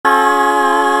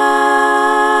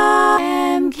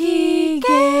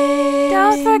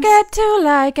forget to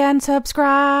like and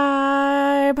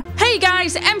subscribe. Hey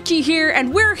guys, Emky here,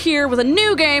 and we're here with a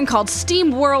new game called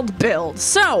Steam World Build.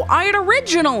 So, I had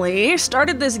originally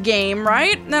started this game,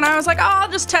 right? And I was like, oh,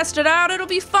 I'll just test it out, it'll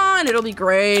be fun, it'll be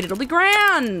great, it'll be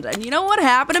grand. And you know what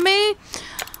happened to me?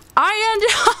 I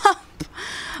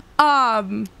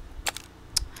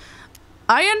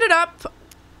ended up,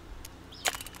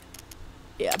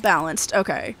 yeah, balanced,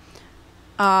 okay.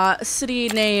 City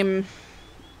name,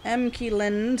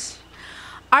 Emkyland.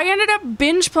 I ended up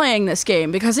binge playing this game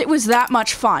because it was that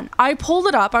much fun. I pulled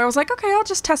it up, I was like, okay, I'll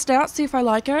just test it out, see if I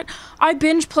like it. I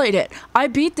binge played it. I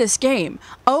beat this game.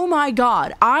 Oh my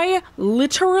god, I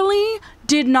literally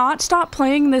did not stop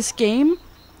playing this game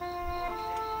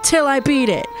till I beat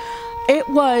it. It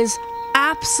was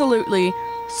absolutely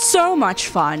so much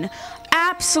fun.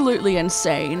 Absolutely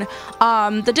insane.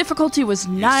 The difficulty was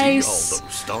nice.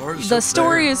 The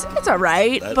story is, it's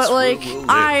alright, but like,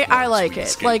 I like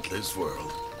it. Like, this world.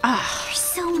 There's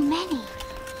so many.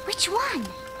 Which one?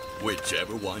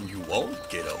 Whichever one you want,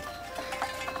 kiddo.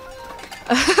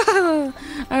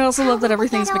 I also love that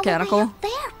everything's mechanical. Up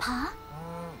there, Pa.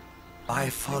 By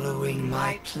following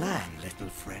my plan, little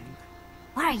friend.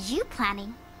 What are you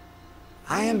planning?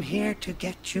 I am here to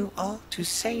get you all to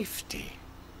safety.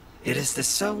 It is the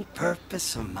sole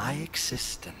purpose of my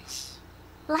existence.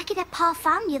 Lucky that Pa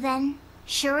found you then.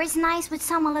 Sure is nice with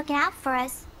someone looking out for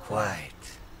us. Quite.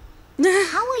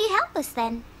 How will you help us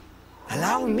then?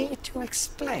 Allow me to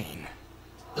explain.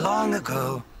 Long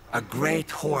ago, a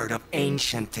great horde of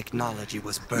ancient technology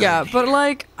was burned. Yeah, but here.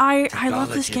 like, I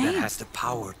love this Technology game. that has the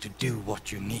power to do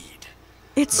what you need.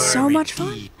 It's so Buried much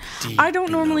fun. deep, deep I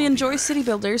don't normally below the enjoy earth. city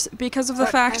builders because of the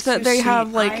But fact as that you they see, have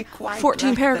I like quite 14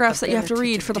 lack the paragraphs that you have to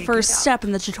ability read to for the dig first it up. step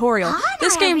in the tutorial. Pa and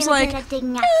This I are game's really like, good at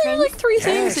digging up like things. 3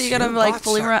 things that you Yes, gotta you like bots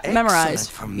fully are memorize.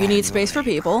 excellent for You need space for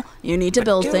manual people, you need to But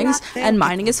build do things, not think and it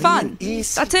mining will is be fun. an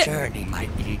easy That's it. journey, my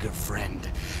eager friend.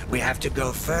 We have to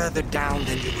go further down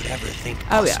than you would ever think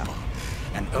Oh, yeah. possible.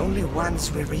 And only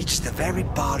once we reach the very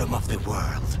bottom of the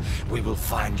world, we will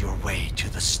find your way to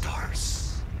the stars.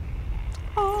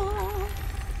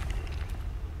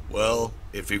 Well,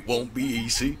 if it won't be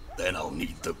easy, then I'll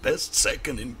need the best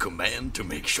second in command to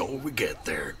make sure we get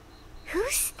there.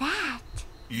 Who's that?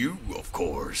 You, of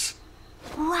course.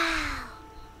 Wow.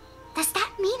 Does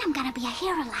that mean I'm gonna be a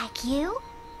hero like you?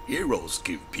 Heroes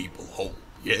give people hope,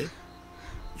 yeah?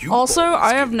 You Also, always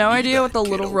I have give no me idea what that, the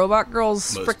little kiddo. robot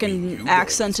girl's Must mean frickin' you've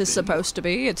accent always is been- supposed to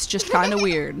be. It's just kind of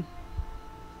weird.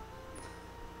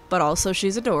 But also,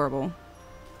 she's adorable.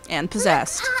 And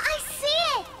possessed. Pa, I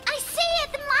see it! I see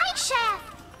it! The mine shaft!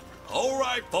 All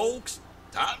right, folks.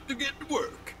 Time to get to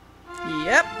work.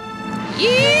 Yep.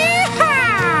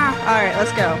 Yeah! Alright,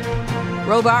 let's go.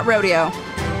 Robot Rodeo.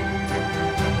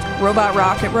 Robot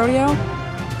Rocket Rodeo?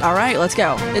 Alright, let's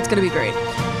go. It's gonna be great.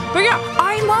 But yeah,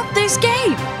 I love this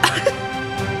game!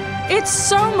 It's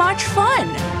so much fun!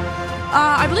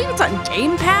 I believe it's on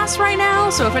Game Pass right now,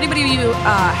 so if anybody of you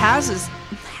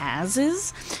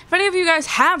if any of you guys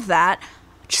have that,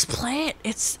 just play it.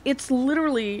 It's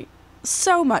literally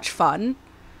so much fun.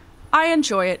 I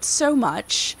enjoy it so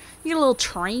much. You get a little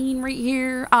train right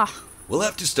here. Ah, We'll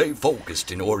have to stay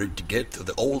focused in order to get to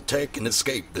the old tech and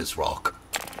escape this rock.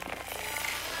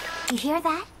 You hear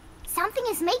that? Something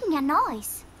is making a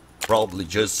noise. Probably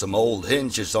just some old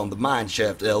hinges on the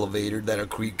mineshaft elevator that are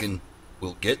creaking.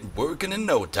 We'll get working in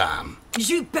no time.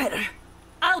 You better.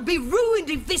 I'll be ruined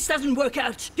if this doesn't work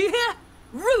out. Do you hear?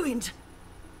 Ruined.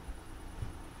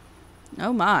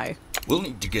 oh my. We'll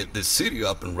need to get this city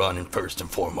up and running first and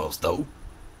foremost, though.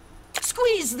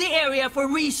 Squeeze the area for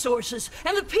resources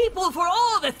and the people for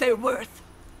all that they're worth.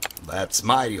 That's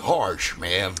mighty harsh,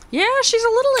 man. Yeah, she's a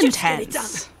little Just get it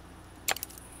intense.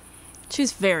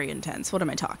 She's very intense. What am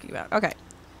I talking about? Okay.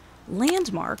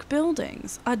 Landmark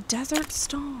buildings. A desert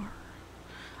star.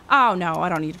 Oh, no, I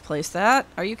don't need to place that.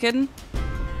 Are you kidding?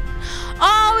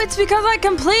 Oh, it's because I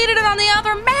completed it on the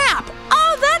other map.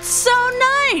 Oh, that's so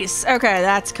nice. Okay,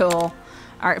 that's cool.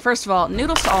 All right, first of all,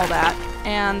 noodles to all that.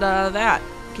 And that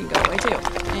can go away too.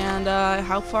 And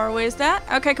how far away is that?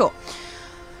 Okay, cool.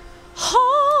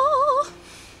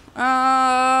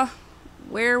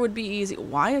 Where would be easy?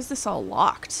 Why is this all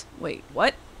locked? Wait,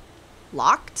 what?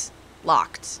 Locked?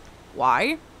 Locked.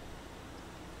 Why?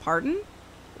 Pardon?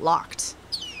 Locked.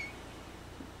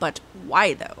 But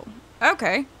why though?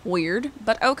 Okay, weird,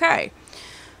 but okay.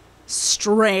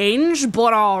 Strange,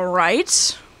 but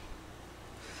alright.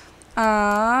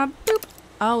 Boop.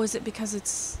 Oh, is it because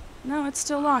it's... No, it's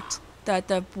still locked.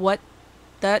 What?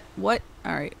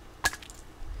 Alright.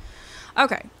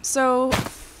 Okay, so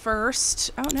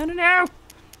first... Oh, no.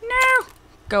 No!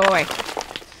 Go away.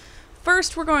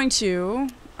 first we're going to,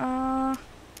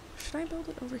 should I build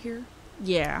it over here?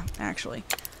 Yeah, actually.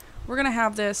 We're gonna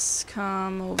have this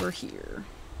come over here.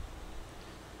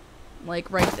 Like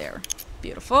right there.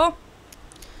 Beautiful.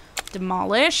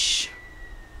 Demolish.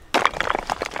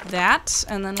 That,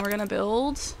 and then we're gonna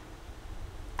build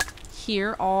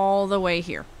here all the way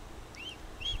here.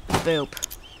 Boop.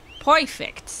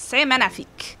 Perfect. C'est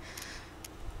magnifique.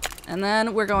 And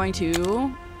then we're going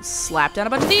to slap down a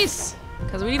bunch of these,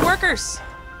 because we need workers.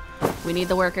 We need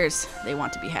the workers. They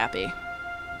want to be happy.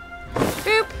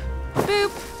 Boop.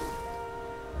 Boop.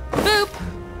 Boop.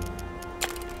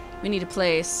 We need to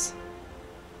place...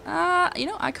 you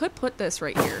know, I could put this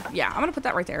right here. Yeah, I'm gonna put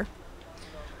that right there.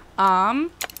 And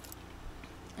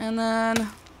then...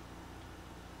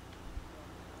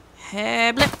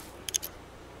 Hey, blip.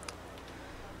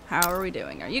 How are we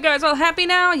doing? Are you guys all happy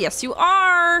now? Yes, you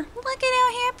are. Look at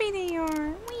how happy they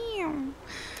are. Meow.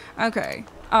 Okay.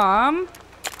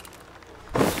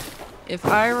 If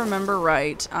I remember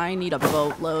right, I need a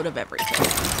boatload of everything.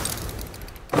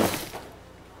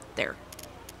 There.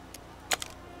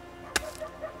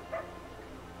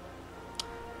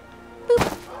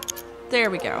 Boop. There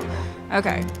we go.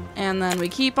 Okay. And then we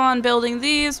keep on building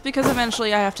these because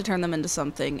eventually I have to turn them into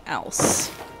something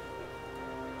else.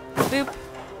 Boop.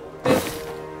 Boop.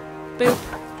 Boop.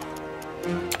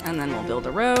 And then we'll build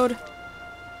a road.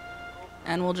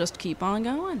 And we'll just keep on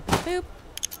going. Boop.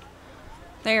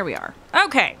 There we are.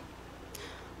 Okay.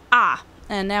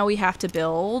 And now we have to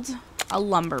build a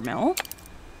lumber mill.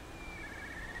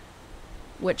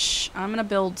 Which I'm gonna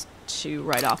build 2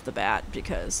 right off the bat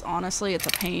because honestly it's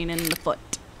a pain in the foot.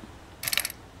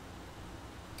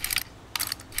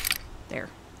 There.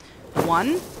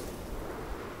 1.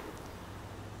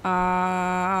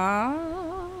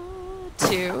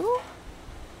 2.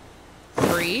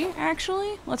 3,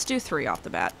 actually. Let's do 3 off the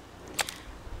bat.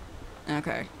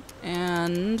 Okay.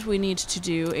 And we need to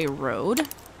do a road.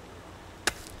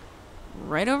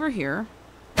 Right over here.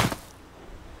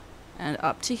 And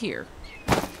up to here.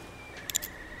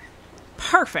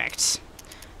 Perfect.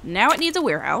 Now it needs a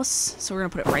warehouse, so we're gonna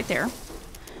put it right there.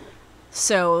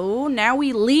 So now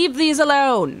we leave these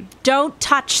alone. Don't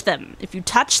touch them. If you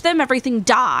touch them, everything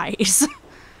dies.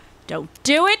 Don't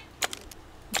do it.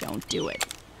 Don't do it.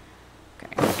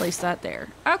 Okay, place that there.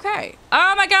 Okay.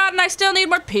 Oh my god, and I still need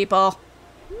more people.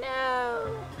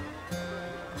 No.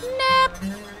 Nope.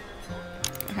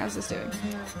 How's this doing?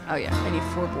 Oh yeah, I need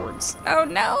 4 boards. Oh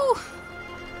no.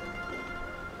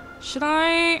 Should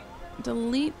I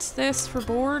delete this for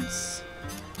boards?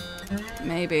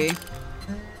 Maybe.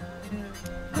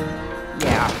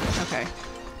 Yeah, okay.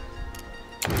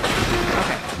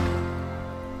 Okay.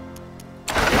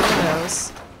 Get rid of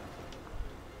those.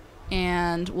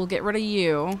 And we'll get rid of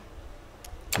you.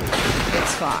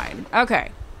 It's fine.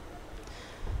 Okay.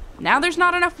 Now there's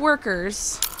not enough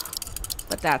workers,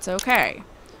 but that's okay.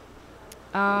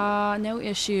 No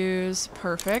issues.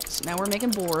 Perfect. Now we're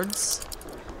making boards.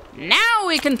 Now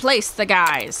we can place the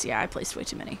guys. Yeah, I placed way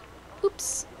too many.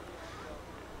 Oops.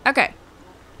 Okay.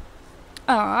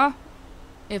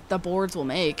 If the boards will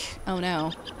make. Oh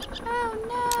no.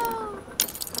 Oh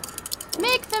no.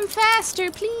 Make them faster,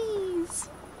 please.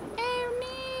 Oh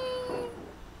no.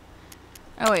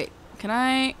 Oh wait. Can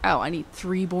I? Oh, I need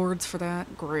 3 boards for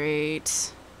that.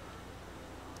 Great.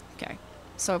 Okay.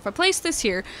 So if I place this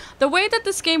here, the way that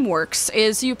this game works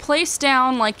is you place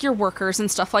down like your workers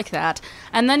and stuff like that,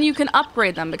 and then you can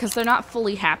upgrade them because they're not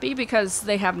fully happy because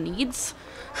they have needs.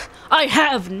 I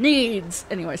have needs!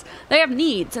 Anyways, they have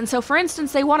needs, and so for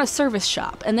instance, they want a service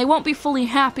shop, and they won't be fully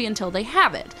happy until they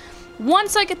have it.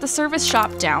 Once I get the service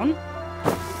shop down,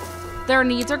 their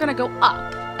needs are gonna go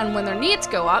up, and when their needs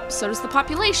go up, so does the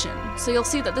population. So you'll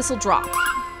see that this will drop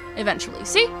eventually,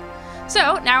 see?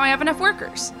 So now I have enough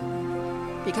workers.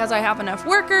 Because I have enough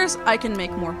workers, I can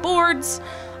make more boards,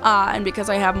 and because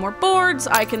I have more boards,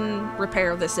 I can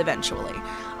repair this eventually.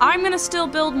 I'm gonna still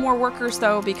build more workers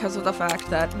though because of the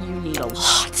fact that you need a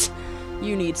lot.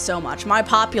 You need so much. My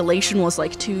population was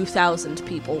like 2,000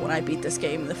 people when I beat this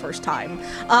game the first time.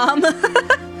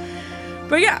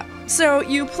 But yeah, so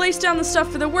you place down the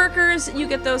stuff for the workers, you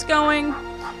get those going.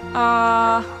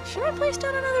 Should I place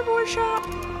down another board shop?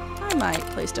 I might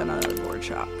place down another board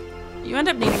shop. You end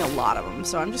up needing a lot of them,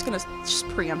 so I'm just gonna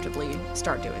preemptively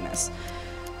start doing this.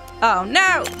 Oh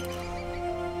no!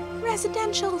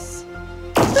 Residentials!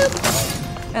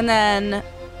 Boop! And then,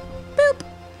 boop!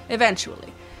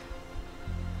 Eventually.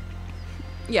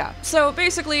 Yeah, so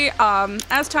basically,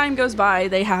 as time goes by,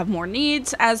 they have more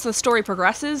needs. As the story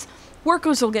progresses,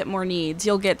 workers will get more needs.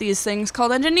 You'll get these things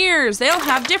called engineers. They'll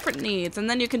have different needs, and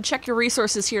then you can check your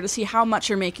resources here to see how much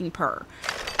you're making per.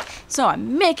 So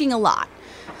I'm making a lot,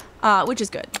 which is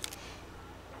good.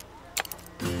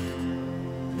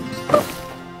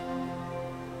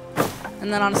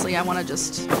 And then honestly, I want to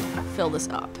just fill this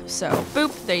up. So,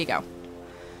 boop, there you go.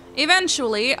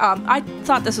 Eventually, I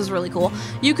thought this was really cool.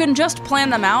 You can just plan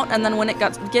them out, and then when it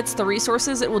gets the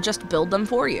resources, it will just build them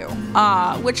for you.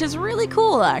 Which is really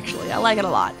cool, actually. I like it a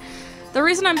lot. The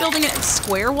reason I'm building it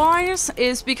square-wise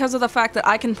is because of the fact that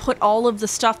I can put all of the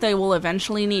stuff they will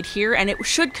eventually need here, and it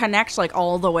should connect, like,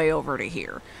 all the way over to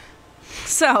here.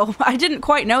 So, I didn't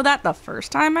quite know that the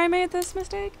first time I made this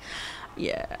mistake.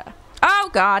 Yeah. Oh,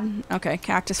 God. Okay,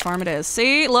 cactus farm it is.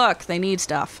 See? Look, they need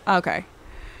stuff. Okay.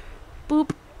 Boop.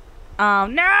 Oh,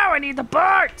 no! I need the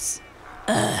parts!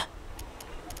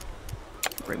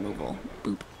 Removal.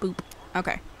 Boop, boop.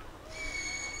 Okay.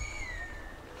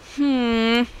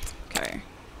 Okay.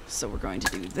 So we're going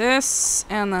to do this,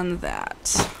 and then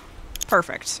that.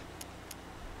 Perfect.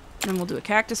 Then we'll do a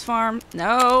cactus farm.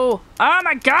 No! Oh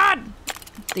my god!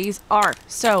 These are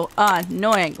so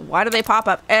annoying. Why do they pop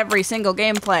up every single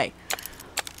gameplay?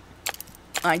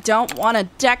 I don't want to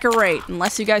decorate,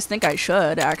 unless you guys think I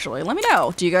should, actually. Let me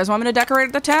know. Do you guys want me to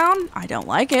decorate the town? I don't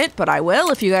like it, but I will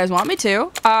if you guys want me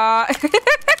to.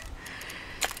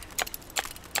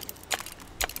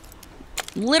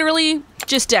 Literally,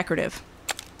 just decorative.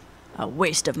 A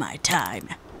waste of my time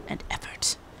and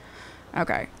effort.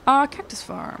 Okay. Cactus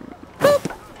farm.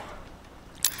 Boop!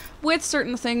 With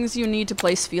certain things, you need to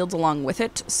place fields along with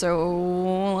it,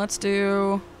 so let's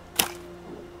do...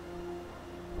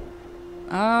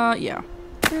 yeah.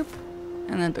 Boop.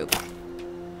 And then boop.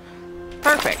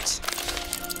 Perfect.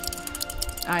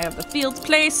 I have the fields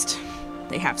placed.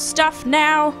 They have stuff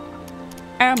now.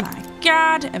 Oh my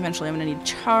god. Eventually I'm gonna need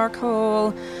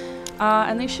charcoal.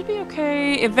 And they should be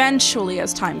okay eventually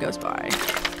as time goes by.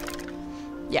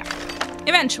 Yeah.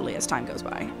 Eventually as time goes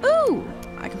by. Ooh!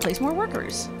 I can place more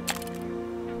workers.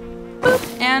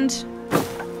 Boop. And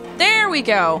there we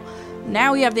go.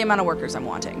 Now we have the amount of workers I'm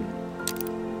wanting.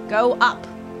 Go up.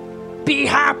 Be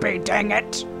happy, dang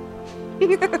it.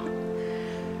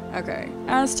 Okay,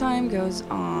 as time goes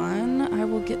on, I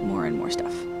will get more and more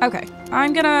stuff. Okay,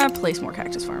 I'm gonna place more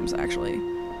cactus farms, actually.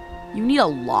 You need a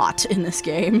lot in this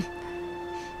game.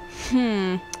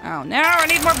 Oh, no, I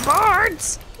need more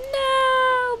boards.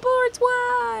 No, boards,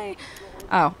 why?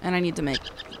 Oh, and I need to make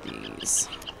these.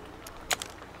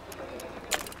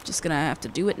 Just gonna have to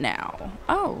do it now.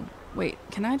 Oh, wait,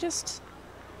 can I just...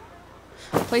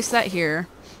 place that here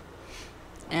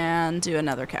and do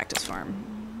another cactus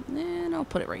farm. And I'll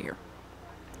put it right here.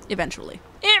 Eventually.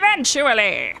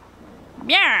 Eventually!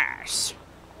 Yes!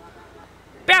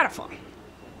 Beautiful.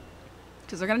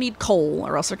 Because they're going to need coal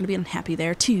or else they're going to be unhappy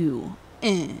there too.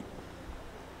 Okay.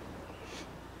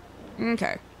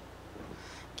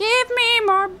 Give me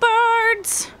more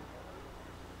birds!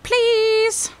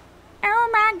 Please! Oh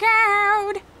my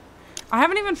god! I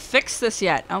haven't even fixed this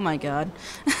yet. Oh my god.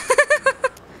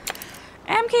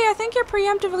 Emky, I think you're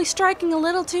preemptively striking a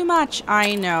little too much.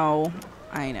 I know.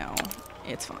 I know.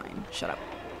 It's fine. Shut up.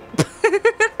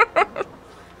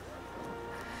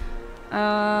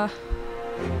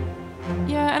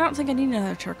 Yeah, I don't think I need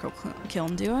another charcoal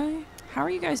kiln, do I? How are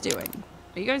you guys doing?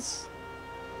 Are you guys...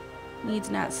 needs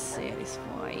not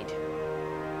satisfied.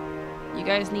 You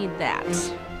guys need that.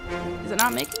 Is it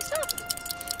not making stuff?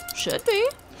 Should be.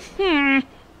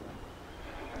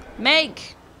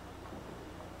 Make!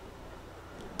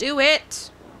 Do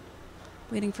it!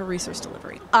 Waiting for resource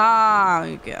delivery.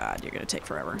 Oh god, you're gonna take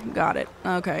forever. Got it.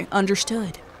 Okay,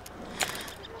 understood.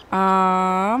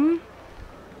 Yeah,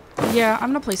 I'm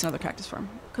gonna place another cactus farm.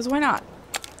 Cause why not?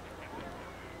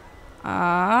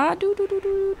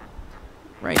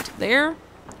 Right there,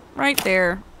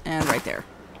 and right there.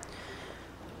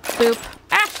 Boop.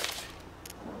 Ah!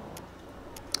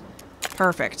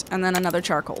 Perfect. And then another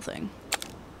charcoal thing.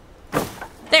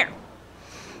 There!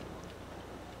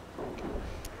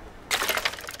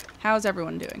 How's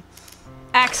everyone doing?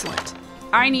 Excellent.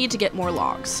 I need to get more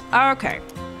logs. Okay.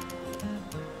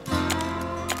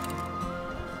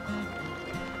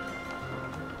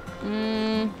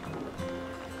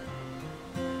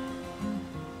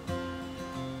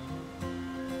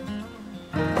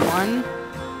 One,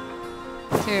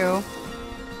 two,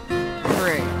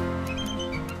 three.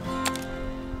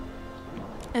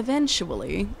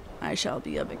 Eventually, I shall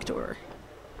be a victor.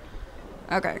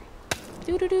 Okay.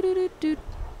 Do-do-do-do-do-do.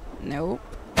 Nope.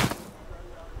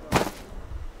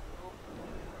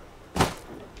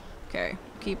 Okay,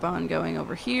 keep on going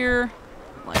over here,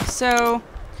 like so.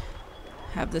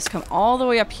 Have this come all the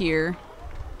way up here.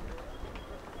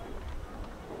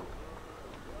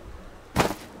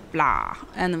 Blah.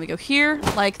 And then we go here,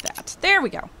 like that. There we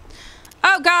go.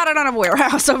 Oh god, I don't have a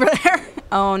warehouse over there.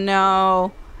 Oh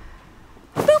no.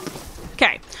 Boop.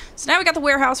 Okay, so now we got the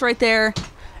warehouse right there,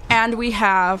 and we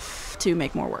have to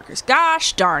make more workers.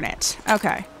 Gosh darn it.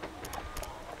 Okay.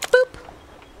 Boop.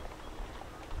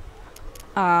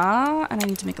 And I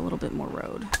need to make a little bit more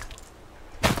road.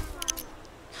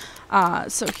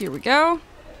 So here we go.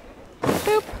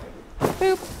 Boop.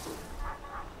 Boop.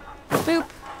 Boop.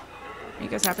 Are you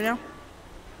guys happy now?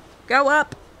 Go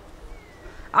up.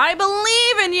 I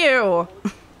believe in you.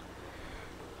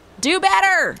 Do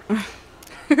better.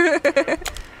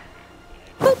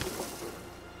 Boop.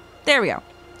 There we go.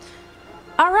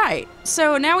 All right.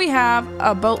 So now we have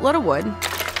a boatload of wood,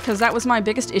 because that was my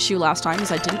biggest issue last time,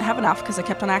 is I didn't have enough because I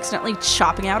kept on accidentally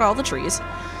chopping out all the trees.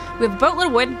 We have a boatload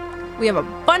of wood. We have a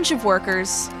bunch of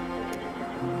workers.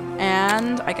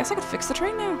 And I guess I could fix the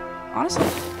train now, honestly,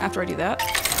 after I do that.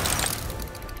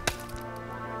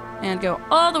 And go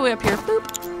all the way up here. Boop.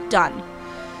 Done.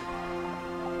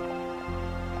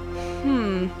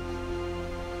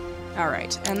 All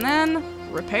right. And then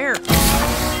repair.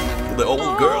 With the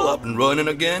old girl up and running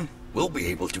again, we'll be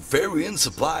able to ferry in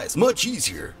supplies much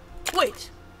easier.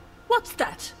 Wait, what's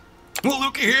that? Well,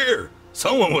 looky here.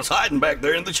 Someone was hiding back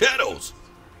there in the shadows.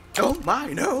 Oh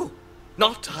my, no.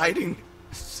 Not hiding.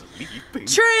 Sleeping.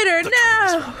 Traitor, The no!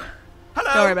 tree's right.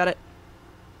 Hello. Don't worry about it.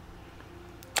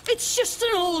 It's just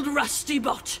an old rusty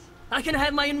bot. I can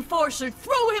have my enforcer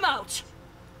throw him out.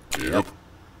 Yep.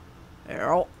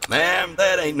 Ow. Ma'am,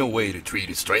 that ain't no way to treat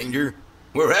a stranger.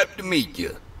 We're happy to meet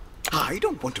you. I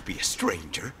don't want to be a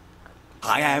stranger.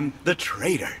 I am the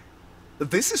trader.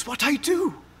 This is what I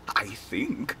do. I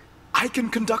think I can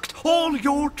conduct all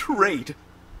your trade.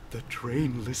 The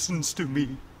train listens to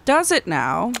me. Does it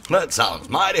now? That sounds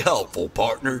mighty helpful,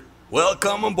 partner.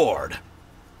 Welcome aboard.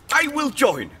 I will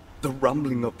join. The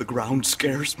rumbling of the ground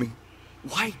scares me.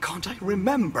 Why can't I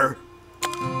remember?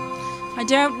 I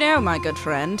don't know, my good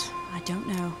friend. I don't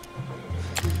know.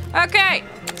 Okay,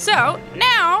 so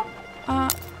now,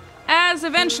 as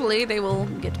eventually they will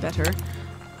get better.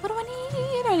 What do I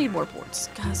need? I need more boards,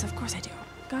 because of course I do.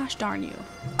 Gosh darn you.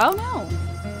 Oh no.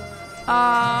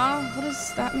 What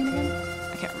does that mean again?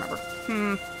 I can't remember.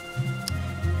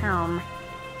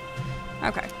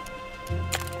 Okay.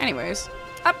 Anyways,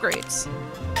 upgrades.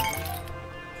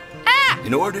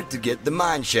 In order to get the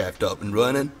mine shaft up and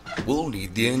running, we'll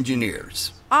need the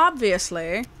engineers.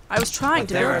 Obviously, I was trying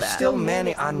to There build are that. still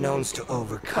many unknowns to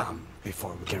overcome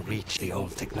before we can reach the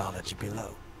old technology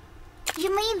below.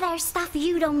 You mean there's stuff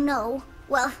you don't know?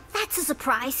 Well, that's a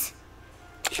surprise.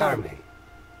 Charming.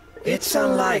 It's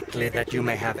unlikely that you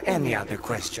may have any other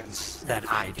questions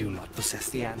that I do not possess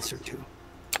the answer to.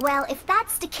 Well, if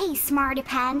that's the case, Smarty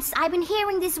Pants, I've been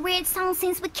hearing this weird song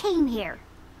since we came here.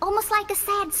 Almost like a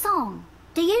sad song.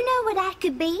 Do you know what that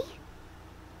could be?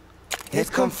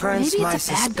 It confirms Maybe my it's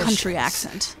a bad country suspicions.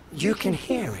 accent. You can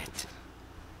hear it.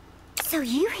 So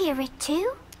you hear it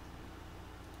too?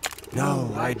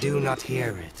 No, I do not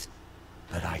hear it.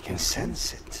 But I can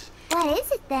sense it. What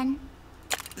is it then?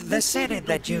 The city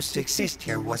that used to exist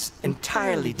here was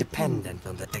entirely dependent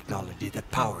on the technology that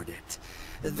powered it.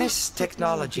 This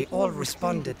technology all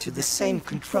responded to the same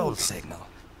control signal.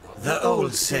 The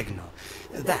old signal.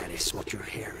 That is what you're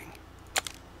hearing.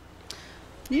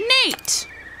 Neat!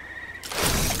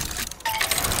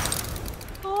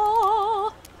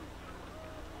 Oh.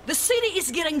 The city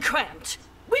is getting cramped.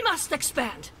 We must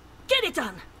expand. Get it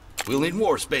done. We'll need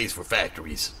more space for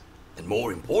factories. And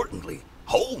more importantly,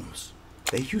 homes.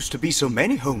 There used to be so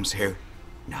many homes here.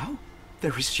 Now,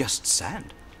 there is just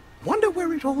sand. Wonder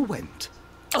where it all went.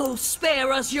 Oh,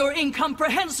 spare us your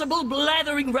incomprehensible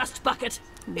blathering rust bucket.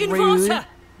 Rude. Enforcer,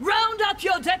 round up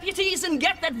your deputies and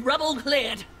get that rubble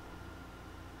cleared.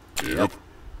 Yep.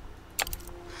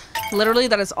 Literally,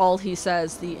 that is all he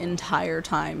says the entire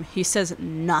time. He says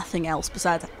nothing else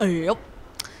besides, yep.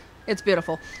 It's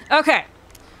beautiful. Okay.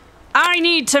 I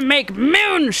need to make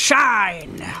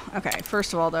moonshine. Okay,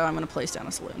 first of all, though, I'm going to place down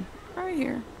a saloon. Right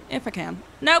here, if I can.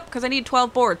 Nope, because I need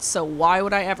 12 boards, so why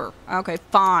would I ever? Okay,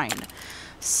 fine.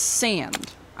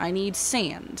 Sand. I need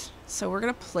sand. So we're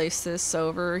going to place this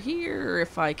over here,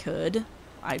 if I could.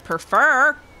 I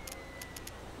prefer.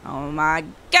 Oh my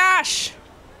gosh.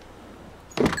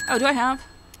 Oh, do I have?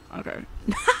 Okay.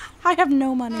 I have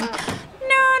no money. None.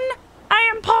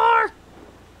 I am poor.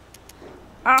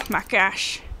 Oh my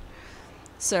gosh.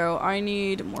 So I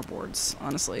need more boards,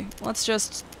 honestly. Let's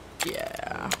just,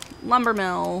 yeah. Lumber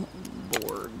mill,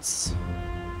 boards.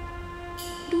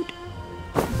 Doot.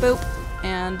 Boop.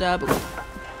 And boop.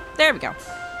 There we go.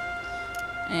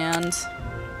 And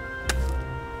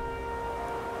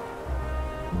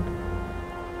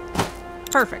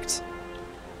perfect.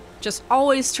 Just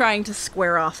always trying to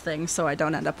square off things so I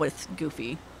don't end up with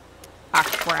goofy. Ah,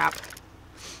 crap.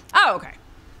 Oh, okay.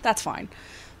 That's fine.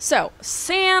 So,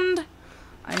 sand.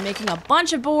 I'm making a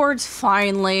bunch of boards,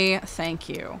 finally. Thank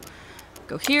you.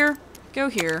 Go here, go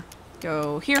here,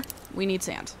 go here. We need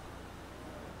sand.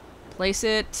 Place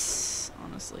it,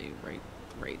 honestly,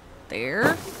 right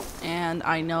there. And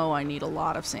I know I need a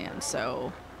lot of sand,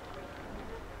 so...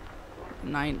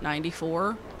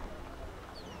 94.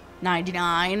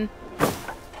 99.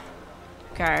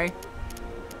 Okay.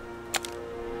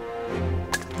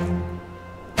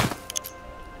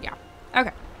 Yeah.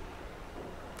 Okay.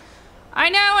 I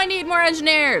know I need more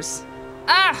engineers.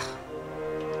 Ah.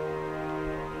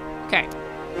 Okay.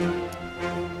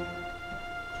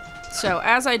 So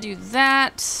as I do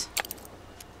that,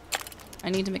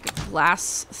 I need to make a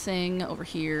glass thing over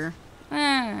here.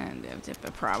 I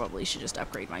probably should just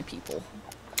upgrade my people.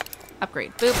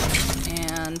 Upgrade, boop,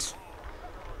 and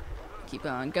keep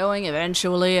on going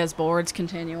eventually as boards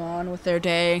continue on with their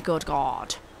day. Good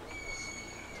God.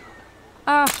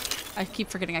 I keep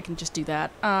forgetting I can just do that.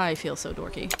 I feel so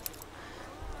dorky.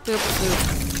 Boop,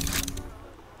 boop.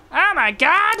 Oh my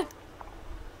God!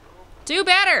 Do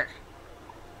better!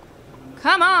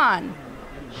 Come on!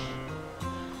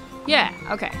 Yeah,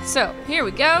 okay, so here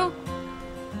we go.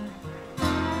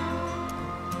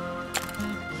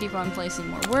 Keep on placing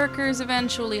more workers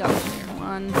eventually. Up here.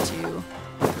 1, 2,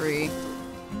 3,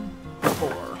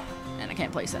 4. And I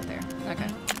can't place that there. Okay.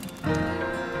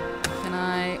 Can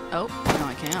I... Oh, no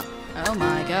I can't. Oh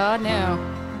my God, no.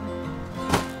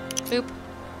 Boop.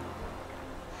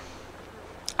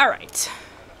 Alright.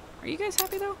 Are you guys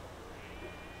happy though?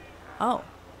 Oh.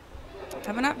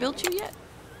 Have I not built you yet?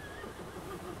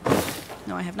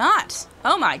 No, I have not.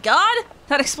 Oh my God!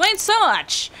 That explains so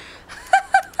much!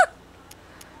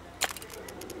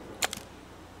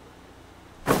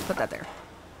 Put that there.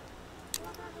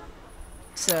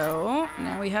 So,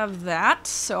 now we have that,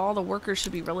 so all the workers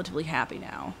should be relatively happy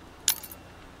now.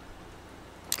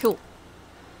 Cool.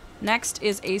 Next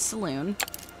is a saloon.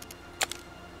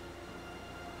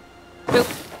 Boop.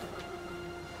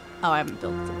 Oh, I haven't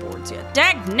built the boards yet.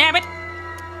 Dagnabbit!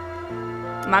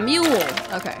 My mule!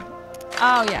 Okay.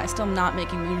 Oh yeah, I still am not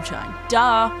making moonshine.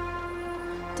 Duh!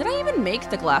 Did I even make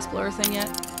the glassblower thing yet?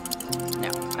 No.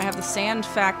 I have the sand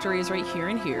factories right here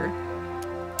and here.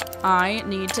 I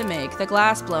need to make the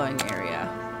glass blowing area.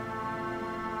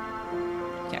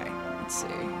 Okay, let's see.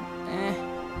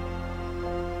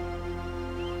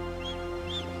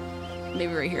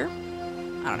 Maybe right here?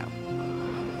 I don't know.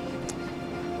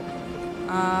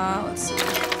 Let's see.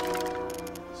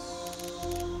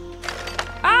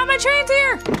 Ah, my train's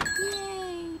here!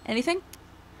 Yay! Anything?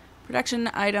 Production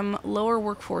item, lower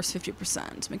workforce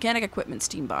 50%. Mechanic equipment,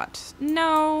 steambot.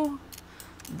 No.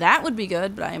 That would be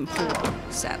good, but I am poor,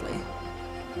 sadly.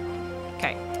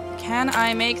 Okay. Can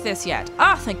I make this yet?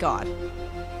 Ah, thank God.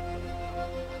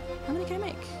 How many can I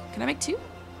make? Can I make 2?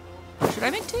 Should I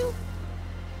make 2?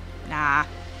 Nah.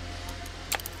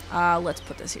 Let's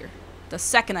put this here. The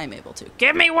second I'm able to.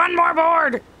 Give me one more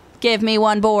board! Give me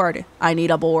one board. I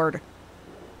need a board.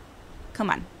 Come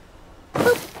on.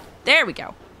 Boop. There we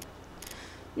go.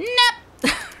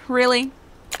 Nope. Really?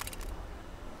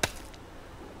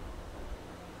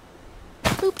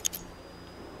 Boop.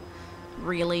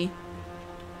 Really?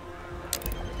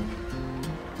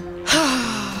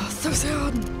 So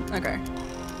sad. Okay.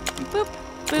 Boop.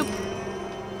 Boop.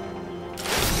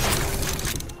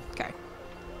 Okay.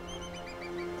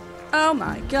 Oh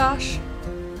my gosh.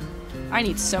 I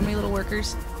need so many little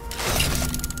workers.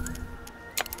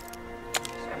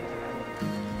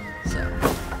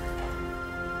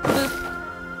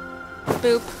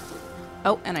 Boop.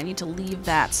 Oh, and I need to leave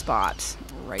that spot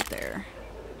right there.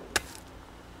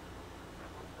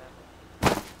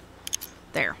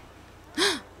 There.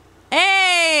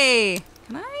 Hey!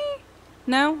 Can I?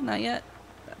 No, not yet.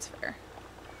 That's fair.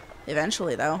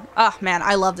 Eventually, though. Oh, man,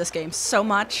 I love this game so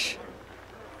much.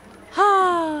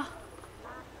 Ah.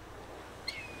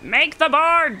 Make the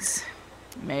boards!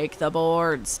 Make the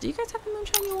boards. Do you guys have the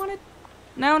moonshine you wanted?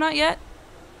 No, not yet?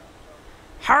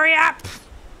 Hurry up!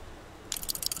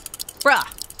 Bruh.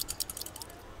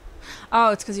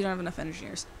 Oh, it's because you don't have enough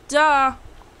engineers. Duh.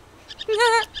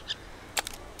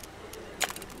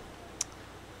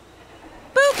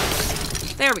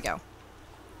 Boop. There we go.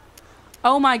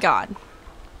 Oh my God.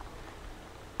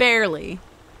 Barely.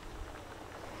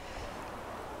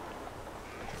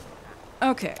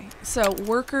 Okay, so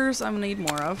workers I'm gonna need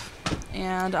more of.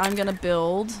 And I'm gonna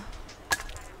build...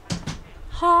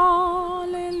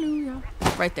 Hallelujah.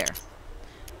 Right there.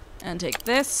 And take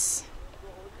this.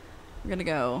 We're gonna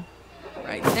go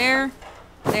right there.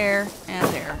 there, and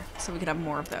there. So we could have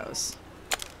more of those.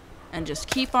 And just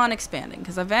keep on expanding,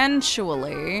 because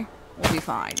eventually we'll be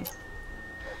fine.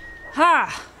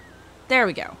 Ha! There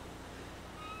we go.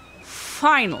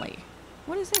 Finally.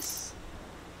 What is this?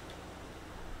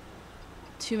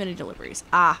 Too many deliveries.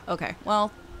 Ah, okay.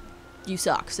 Well, you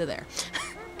suck, so there.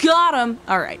 Got him!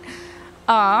 Alright.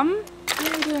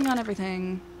 What are we doing on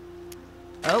everything?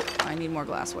 Oh, I need more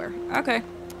glassware. Okay.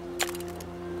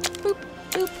 Boop,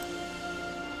 boop.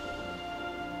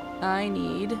 I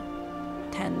need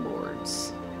 10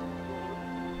 boards.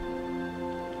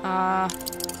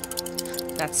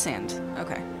 That's sand.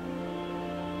 Okay.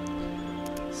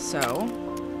 So.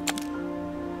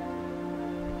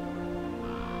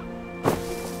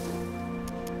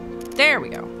 There we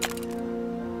go.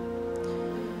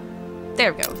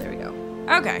 There we go, there we go.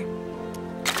 Okay.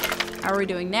 How are we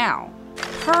doing now?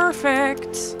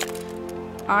 Perfect.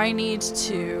 I need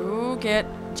to get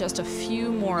just a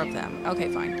few more of them.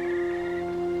 Okay, fine.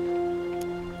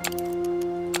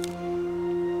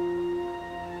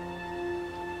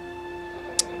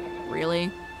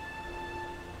 Really?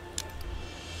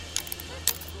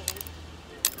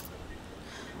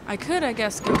 I could, I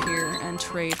guess, go here and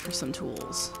trade for some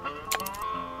tools.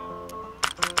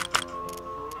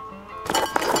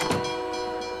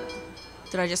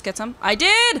 Did I just get some? I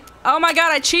did! Oh my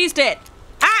god, I cheesed it!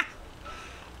 Ah!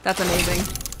 That's amazing.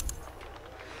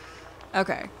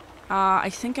 Okay. I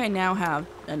think I now have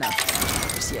enough.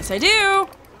 Yes, I do!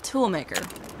 Toolmaker.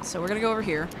 So we're gonna go over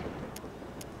here.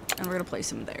 And we're gonna place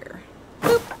him there.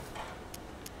 Boop!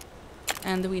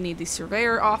 And we need the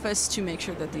surveyor office to make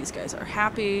sure that these guys are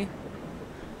happy.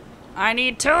 I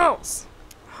need tools!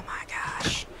 Oh my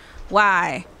gosh.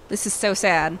 Why? This is so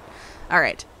sad.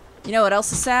 Alright. You know what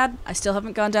else is sad? I still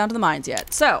haven't gone down to the mines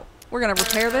yet. So, we're gonna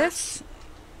repair this.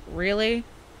 Really?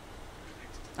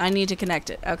 I need to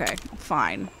connect it. Okay,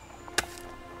 fine.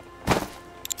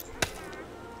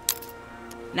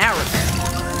 Now repair.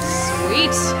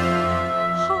 Sweet!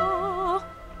 Ha.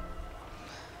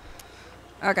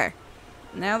 Okay.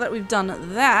 Now that we've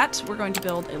done that, we're going to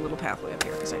build a little pathway up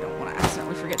here because I don't want to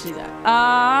accidentally forget to do that.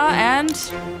 And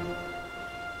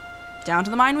down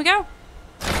to the mine we go.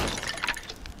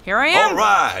 Here I am. All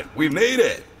right, we made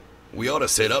it. We ought to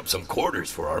set up some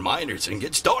quarters for our miners and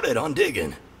get started on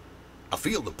digging. I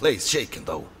feel the place shaking,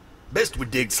 though. Best we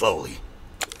dig slowly.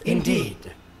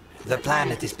 Indeed. The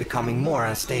planet is becoming more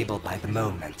unstable by the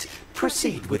moment.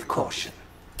 Proceed with caution.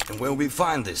 And when we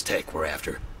find this tech we're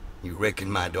after, you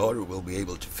reckon my daughter will be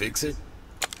able to fix it?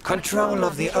 Control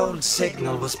of the old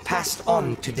signal was passed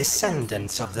on to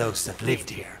descendants of those that lived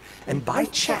here. And by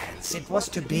chance, it was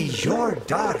to be your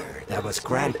daughter that was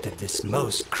granted this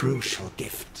most crucial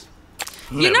gift.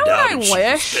 You know what I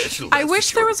wish? I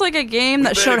wish there was like a game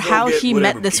that showed how he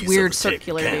met this weird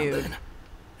circular dude.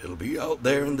 It'll be out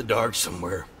there in the dark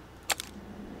somewhere.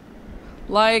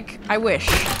 Like, I wish,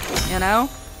 you know?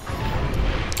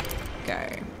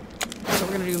 Okay. So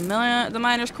we're gonna do the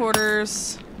miners'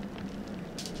 quarters.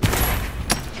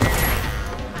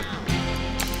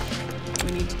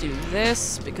 We need to do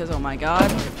this because, oh my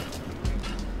god,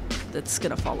 that's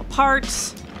gonna fall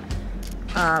apart.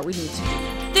 We need to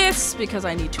do this because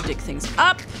I need to dig things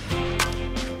up.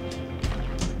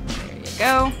 There you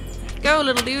go. Go,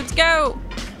 little dudes, go!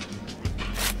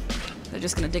 They're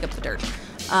just gonna dig up the dirt.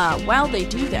 While they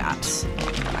do that,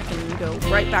 I can go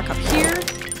right back up here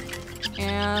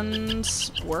and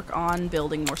work on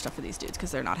building more stuff for these dudes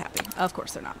because they're not happy. Of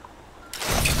course they're not.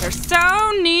 They're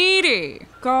so needy.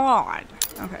 God.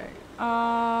 Okay.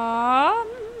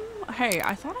 Hey,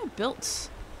 I thought I built.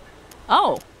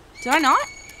 Oh, did I not?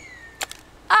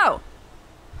 Oh.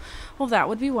 Well, that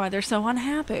would be why they're so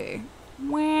unhappy.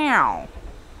 Wow.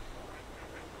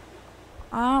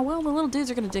 Well, the little dudes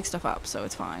are gonna dig stuff up, so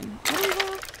it's fine. What do we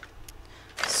have?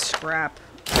 Scrap,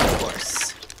 of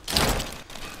course.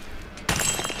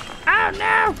 Oh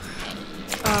no!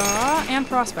 And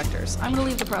prospectors. I'm gonna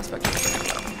leave the prospectors.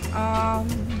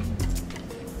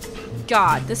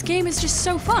 God, this game is just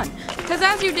so fun. Because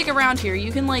as you dig around here,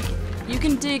 you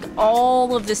can dig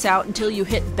all of this out until you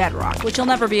hit bedrock, which you'll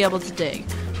never be able to dig,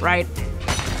 right?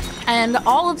 And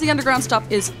all of the underground stuff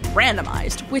is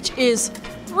randomized, which is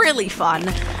really fun.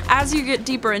 As you get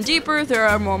deeper and deeper, there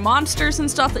are more monsters and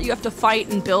stuff that you have to fight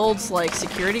and build, like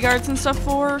security guards and stuff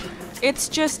for. It's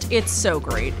so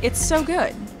great. It's so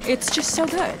good. It's just so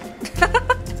good.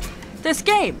 This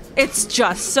game, it's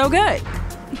just so good.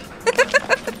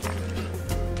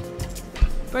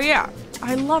 But yeah,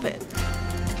 I love it.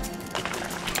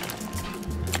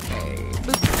 Okay,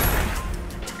 boop.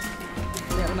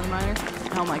 Do we have another miner?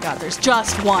 Oh my god, there's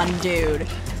just one dude.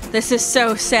 This is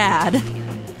so sad.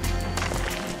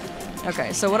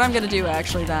 Okay, so what I'm gonna do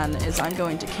actually then is I'm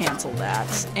going to cancel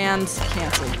that and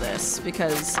cancel this,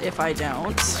 because if I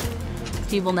don't,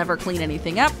 he will never clean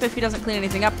anything up. If he doesn't clean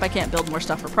anything up, I can't build more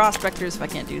stuff for prospectors. If I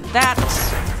can't do that,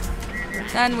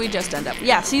 then we just end up...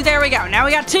 Yeah, see, there we go. Now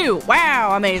we got 2.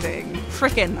 Wow, amazing.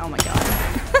 Frickin', oh my god.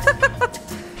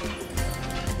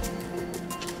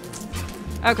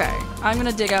 Okay, I'm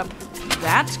gonna dig up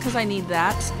that, because I need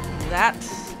that. That,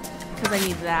 because I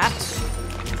need that.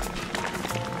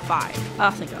 5.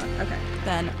 Oh, thank god. Okay,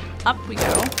 then up we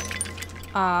go.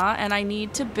 And I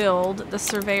need to build the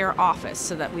surveyor office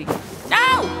so that we...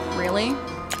 No! Really?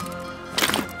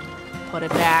 Put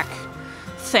it back.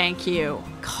 Thank you.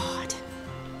 God.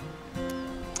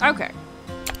 Okay.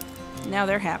 Now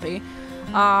they're happy.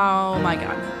 Oh my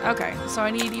god. Okay, so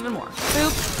I need even more.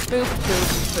 Boop, boop,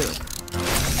 boop, boop.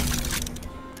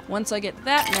 Once I get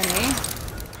that many,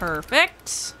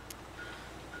 perfect.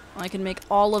 I can make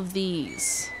all of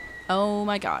these. Oh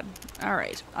my god.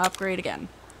 Alright, upgrade again.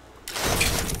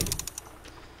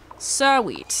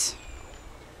 Sweet.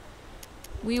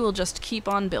 We will just keep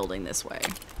on building this way.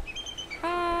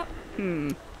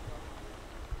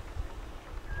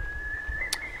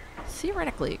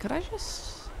 Theoretically, could I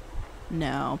just...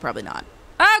 No, probably not.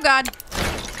 Oh god!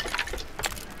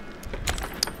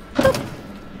 Boop.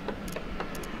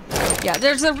 Yeah,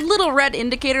 there's a little red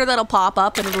indicator that'll pop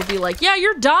up and it'll be like, yeah,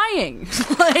 you're dying!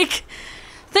 Like,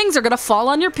 things are gonna fall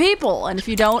on your people. And if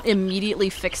you don't immediately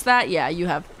fix that, yeah, you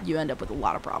end up with a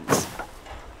lot of problems.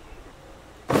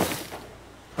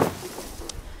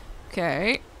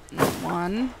 Okay.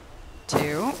 1,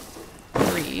 2,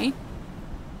 3,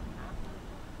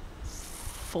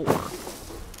 4.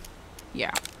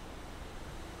 Yeah.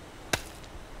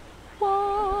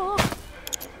 Whoa.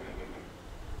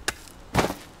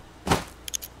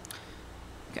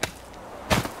 Okay.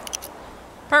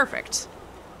 Perfect.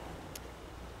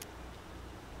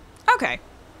 Okay.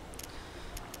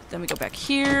 Then we go back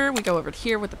here. We go over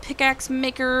here with the pickaxe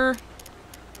maker.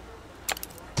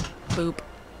 Boop.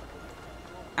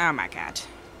 Oh my god.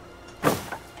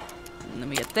 And then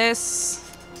we get this.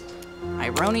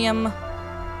 Ironium.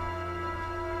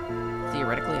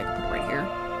 Theoretically, I could put it right here.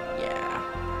 Yeah.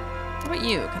 What about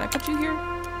you? Can I put you here?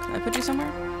 Can I put you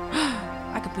somewhere?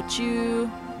 I could put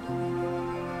you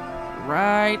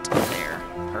right there.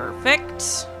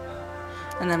 Perfect.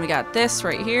 And then we got this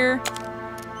right here.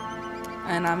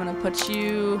 And I'm gonna put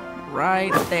you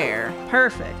right there.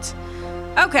 Perfect.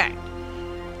 Okay.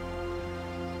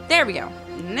 There we go.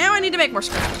 Now I need to make more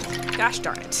scrap. Gosh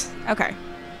darn it. Okay.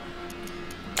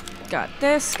 Got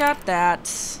this, got that.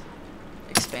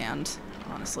 Expand,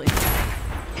 honestly.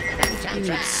 You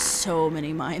need so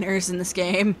many miners in this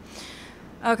game.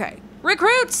 Okay.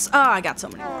 Recruits! Oh, I got so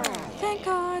many more. Thank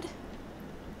God.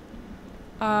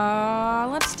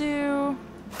 Let's do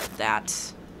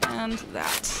that and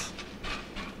that.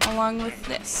 Along with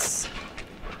this.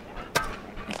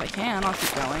 If I can, I'll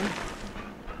keep going.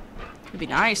 It'd be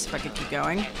nice if I could keep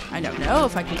going. I don't know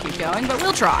if I can keep going, but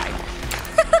we'll try.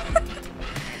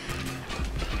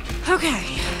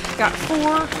 Okay. Got 4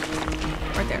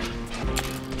 right there.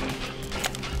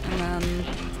 And then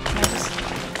can I just...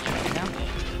 There we go.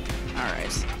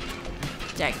 Alright.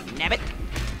 Dagnabbit.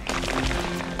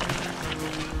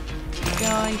 Keep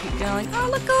going, keep going. Oh,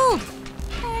 look, gold!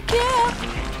 Heck yeah!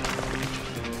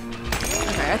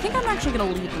 Okay, I think I'm actually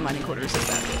going to leave the mining quarters as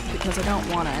that is, because I don't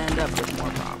want to end up with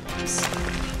more problems.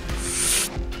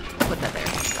 Put that there.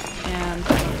 And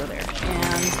go there.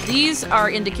 And these are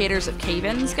indicators of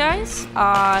cave-ins, guys.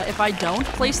 If I don't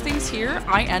place things here,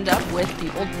 I end up with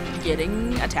people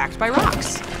getting attacked by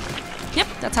rocks. Yep,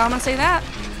 that's how I'm going to say that.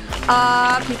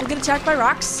 People get attacked by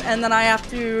rocks, and then I have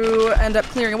to end up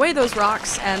clearing away those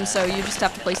rocks, and so you just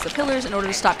have to place the pillars in order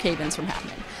to stop cave-ins from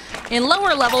happening. In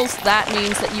lower levels, that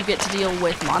means that you get to deal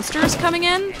with monsters coming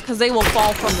in, because they will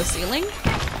fall from the ceiling.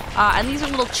 And these are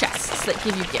little chests that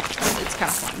give you gifts. It's kind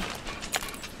of fun.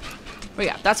 But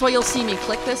yeah, that's why you'll see me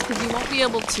click this, because you won't be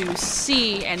able to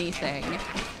see anything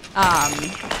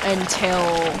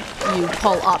until you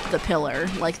pull up the pillar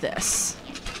like this.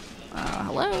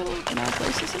 Hello? Can I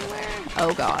place this anywhere?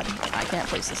 Oh god, I can't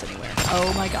place this anywhere.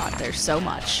 Oh my god, there's so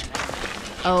much.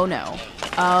 Oh no.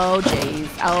 Oh jeez.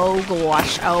 Oh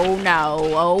gosh. Oh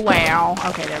no. Oh wow.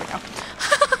 Okay, there we go.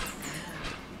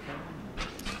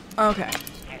 Okay.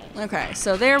 Okay,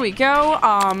 so there we go.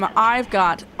 I've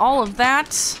got all of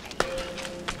that.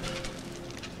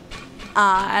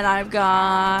 And I've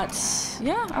got...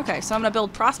 Yeah, okay, so I'm gonna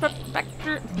build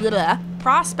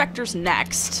prospectors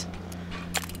next.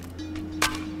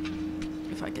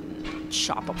 If I can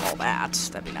chop up all that,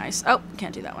 that'd be nice. Oh,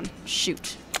 can't do that one.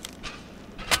 Shoot.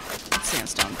 Let's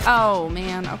sandstone. Oh,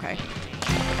 man. Okay.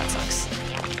 That sucks.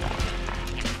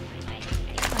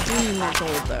 I do need more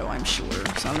gold, though, I'm sure.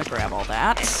 So I'm gonna grab all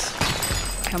that.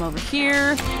 Come over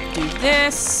here. Do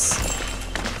this.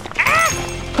 Ah!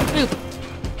 Boop.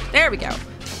 There we go.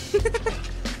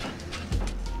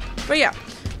 But yeah.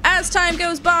 As time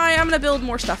goes by, I'm gonna build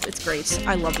more stuff. It's great.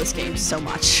 I love this game so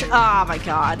much. Oh my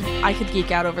god. I could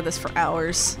geek out over this for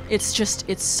hours. It's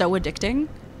so addicting.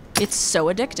 It's so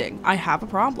addicting. I have a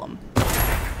problem.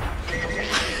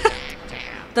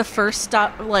 The first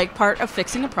part of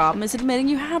fixing a problem is admitting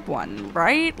you have one,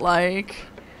 right? Like,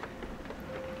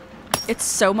 it's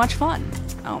so much fun.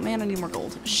 Oh man, I need more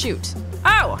gold. Shoot.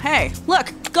 Oh, hey,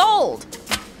 look, gold!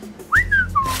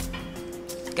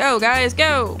 Go, guys,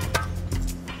 go!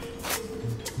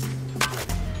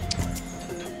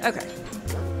 Okay.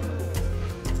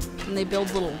 And they build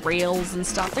little rails and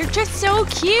stuff. They're just so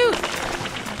cute!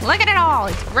 Look at it all!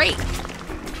 It's great!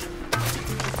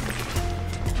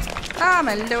 Ah,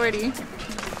 my lordy.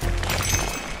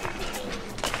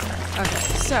 Okay,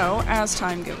 so, as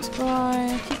time goes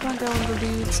by, keep on going for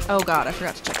dudes. Oh god, I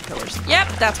forgot to check the pillars. Yep,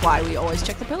 that's why we always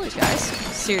check the pillars, guys.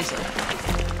 Seriously.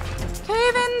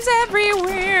 Cave-ins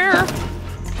everywhere!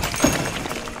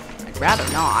 I'd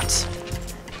rather not.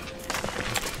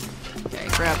 Okay,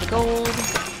 grab the gold.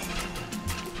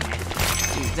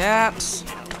 Do that.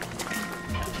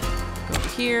 Go over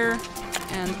here,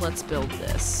 and let's build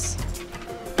this.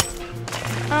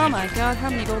 Oh my god, how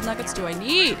many gold nuggets do I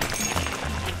need?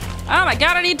 Oh my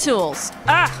god, I need tools.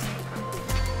 Ah!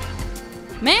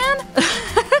 Man!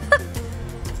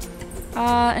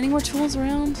 Any more tools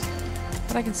around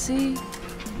that I can see?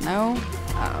 No?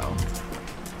 Uh-oh.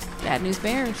 Bad news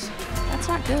bears. That's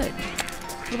not good.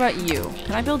 What about you?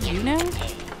 Can I build you now?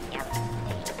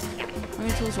 How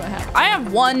many tools do I have? I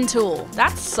have one tool.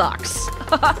 That sucks.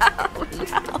 Oh,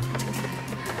 no.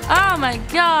 Oh my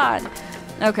god.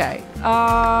 Okay. Can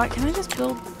I just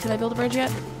build... Can I build a bridge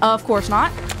yet? Of course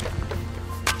not.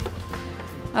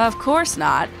 Of course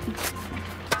not.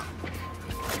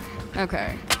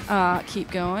 Okay.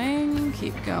 Keep going.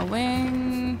 Keep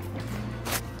going.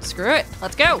 Screw it.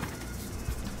 Let's go.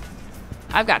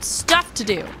 I've got stuff to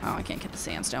do. Oh, I can't get the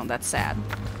sandstone. That's sad.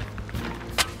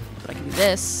 But I can do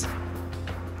this.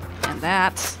 And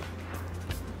that.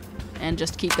 And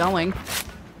just keep going.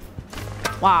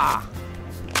 Wah.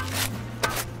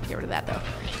 Get rid of that, though.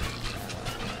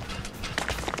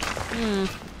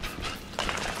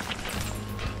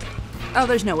 Oh,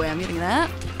 there's no way I'm getting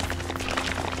that.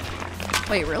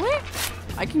 Wait, really?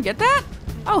 I can get that?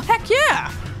 Oh, heck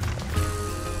yeah!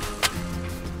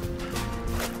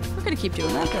 We're gonna keep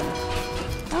doing that, then.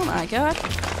 Oh my god.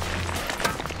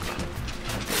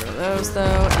 Get rid of those, though,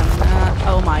 and that.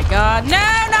 Oh my god.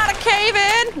 No, not a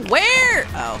cave-in! Where?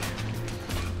 Oh.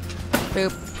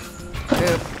 Boop.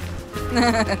 Boop.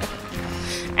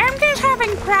 Emky's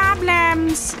having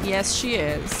problems. Yes, she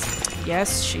is.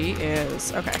 Yes, she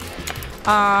is. Okay.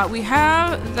 We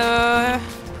have the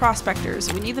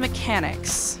prospectors. We need the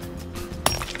mechanics.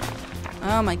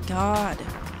 Oh my god.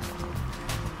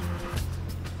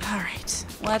 Alright.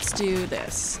 Let's do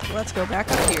this. Let's go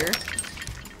back up here.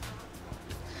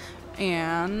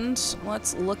 And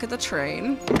let's look at the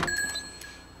trade.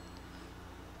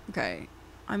 Okay.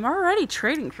 I'm already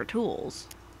trading for tools.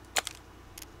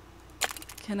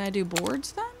 Can I do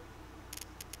boards then?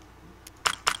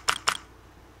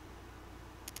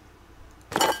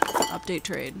 Update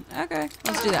trade. Okay,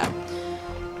 let's do that.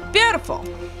 Beautiful.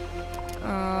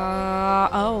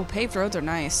 Oh, paved roads are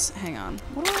nice. Hang on.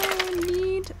 What do I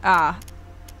need? Ah,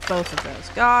 both of those.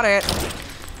 Got it.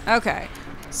 Okay,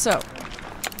 so.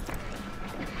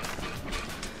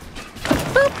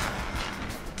 Boop.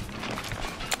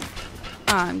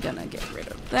 I'm gonna get rid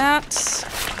of that.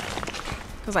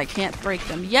 Because I can't break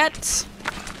them yet.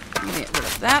 I'm gonna get rid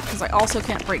of that because I also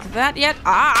can't break that yet.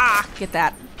 Ah! Get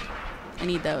that. I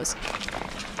need those.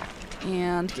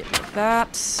 And get rid of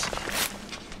that.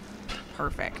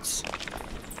 Perfect.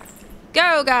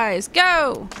 Go, guys!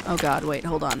 Go! Oh god, wait,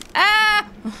 hold on. Ah!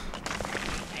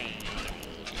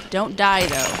 Don't die,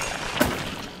 though.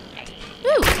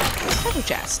 Ooh! Treasure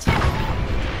chest.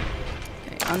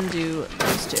 Okay, undo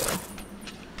those two.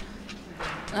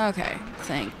 Okay,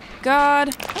 thank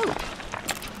God. Oh.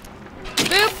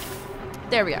 Boop.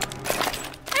 There we go.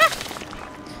 Ah.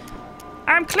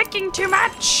 I'm clicking too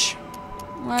much.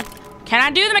 What? Can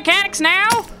I do the mechanics now?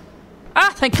 Oh,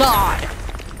 thank God.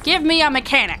 Give me a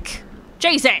mechanic.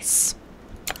 Jesus.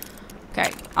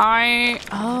 Okay,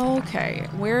 okay.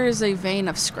 Where is a vein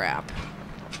of scrap?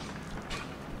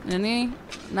 Any?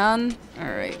 None?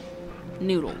 Alright.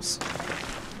 Noodles.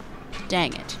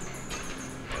 Dang it.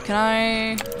 Can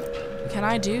I... Can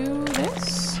I do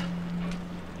this?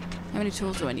 How many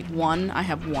tools do I need? One. I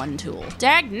have one tool.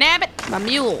 Dag nabbit! My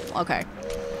mule. Okay.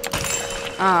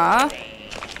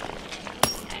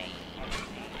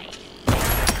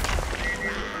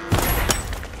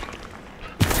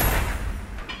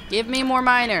 Give me more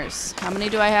miners. How many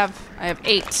do I have? I have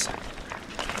 8.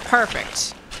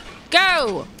 Perfect.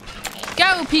 Go!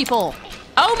 Go, people!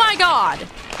 Oh my god!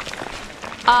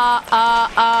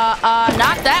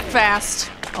 Not that fast.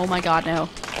 Oh my god, no.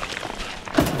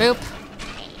 Boop.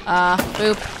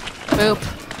 Boop.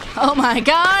 Boop. Oh my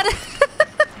god!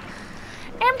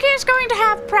 Emky is going to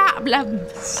have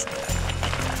problems.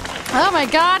 Oh my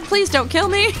god, please don't kill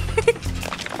me.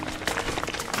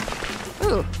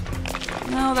 Ooh.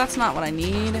 No, that's not what I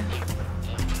need.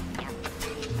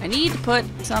 I need to put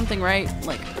something right,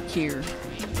 like, here.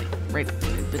 Right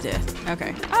there.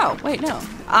 Okay. Oh, wait, no.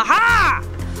 Aha!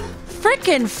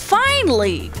 Frickin'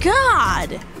 finally!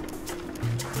 God!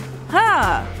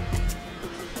 Huh.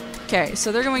 Okay,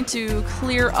 so they're going to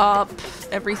clear up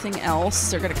everything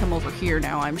else. They're gonna come over here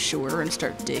now, I'm sure, and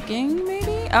start digging,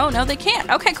 maybe? Oh, no, they can't.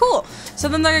 Okay, cool. So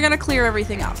then they're gonna clear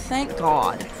everything up. Thank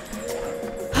God.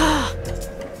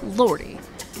 Lordy.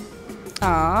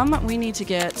 We need to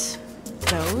get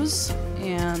those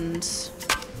and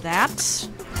that.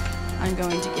 I'm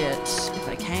going to get, if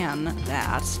I can,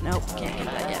 that. Nope, can't get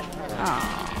that yet.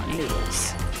 Aw,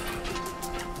 noodles.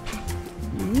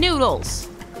 Noodles!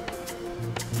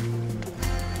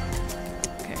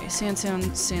 Okay,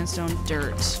 sandstone,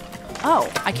 dirt. Oh,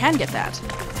 I can get that.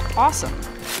 Awesome.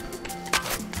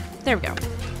 There we go.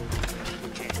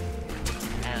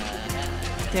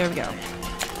 There we go.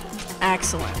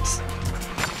 Excellent.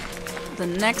 The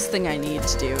next thing I need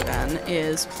to do then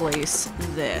is place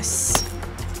this.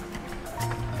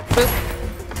 Boop.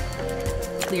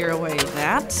 Clear away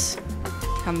that.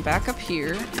 Come back up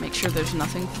here. Make sure there's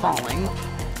nothing falling.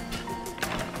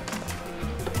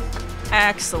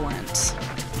 Excellent.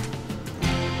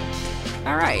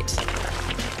 Alright.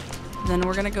 Then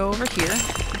we're gonna go over here.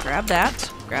 Grab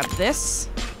that. Grab this.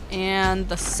 And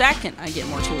the second I get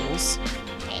more tools,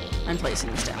 I'm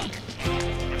placing this down.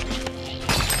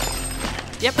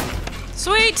 Yep.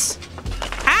 Sweet!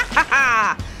 Ha ha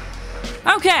ha!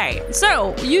 Okay,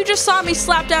 so you just saw me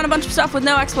slap down a bunch of stuff with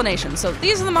no explanation. So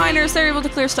these are the miners, they're able to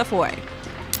clear stuff away.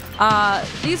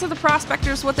 These are the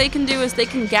prospectors. What they can do is they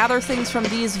can gather things from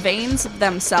these veins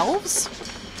themselves.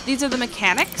 These are the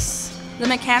mechanics. The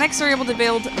mechanics are able to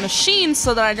build machines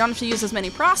so that I don't have to use as many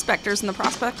prospectors, and the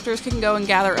prospectors can go and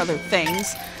gather other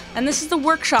things. And this is the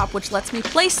workshop, which lets me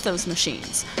place those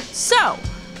machines. So,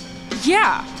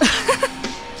 yeah.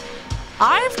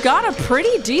 I've got a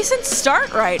pretty decent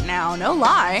start right now, no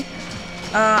lie.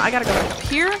 I gotta go back up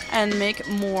here and make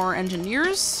more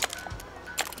engineers.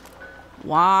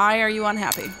 Why are you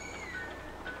unhappy?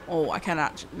 Oh, I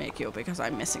cannot make you because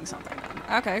I'm missing something then.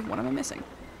 Okay, what am I missing?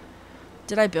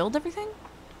 Did I build everything?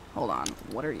 Hold on,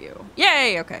 what are you?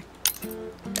 Yay, okay.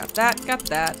 Got that, got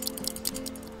that.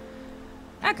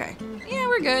 Okay, yeah,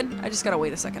 we're good. I just gotta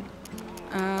wait a second.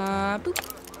 Boop,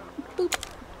 boop,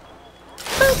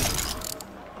 boop.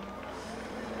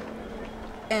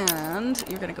 And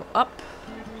you're gonna go up.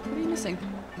 What are you missing?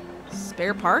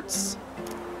 Spare parts?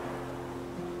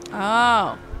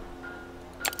 Oh.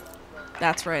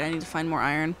 That's right, I need to find more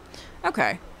iron.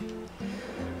 Okay.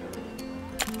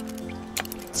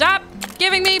 Stop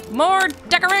giving me more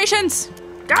decorations!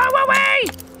 Go away!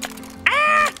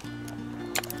 Ah!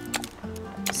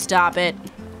 Stop it.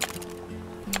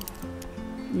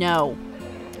 No.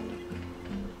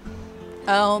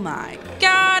 Oh my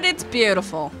god, it's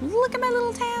beautiful. Look at my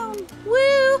little town.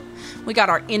 Woo! We got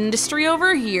our industry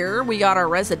over here. We got our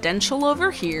residential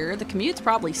over here. The commute's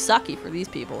probably sucky for these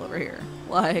people over here.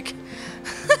 Like...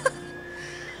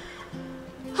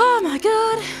 oh my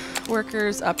god.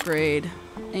 Workers, upgrade.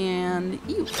 And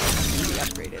you can be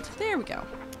upgraded. There we go.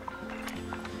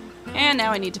 And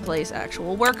now I need to place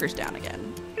actual workers down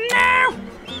again. No!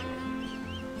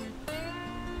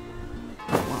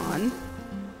 1,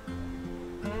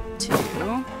 2.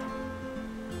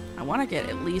 I want to get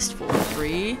at least 4.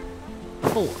 3,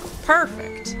 4.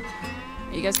 Perfect.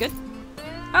 Are you guys good?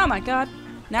 Oh my god.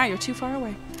 Now you're too far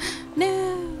away.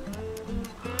 No.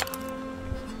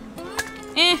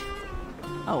 Eh.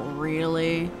 Oh,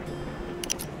 really?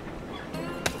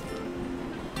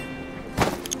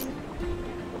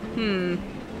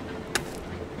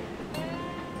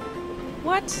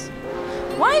 What?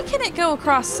 Why can it go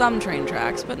across some train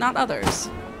tracks, but not others?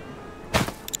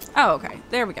 Oh, okay.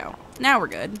 There we go. Now we're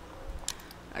good.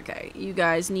 Okay, you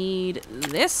guys need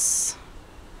this.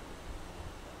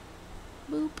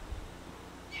 Boop.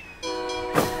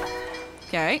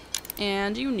 Okay.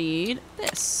 And you need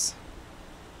this.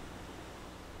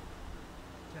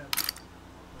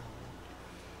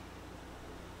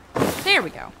 There we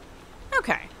go.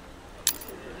 Okay.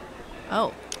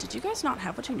 Oh, did you guys not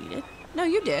have what you needed? No,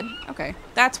 you did. Okay,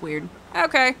 that's weird.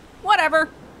 Okay, whatever.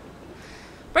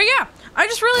 But yeah, I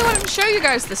just really wanted to show you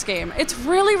guys this game. It's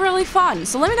really, really fun.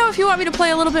 So let me know if you want me to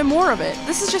play a little bit more of it.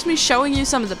 This is just me showing you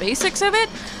some of the basics of it.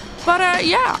 But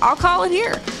yeah, I'll call it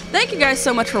here. Thank you guys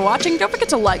so much for watching. Don't forget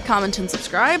to like, comment, and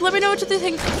subscribe. Let me know what you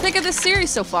think of this series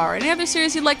so far. Any other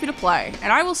series you'd like me to play.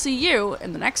 And I will see you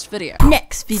in the next video.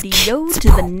 Next video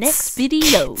to the next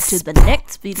video to the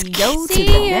next video to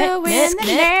the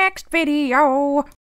next video.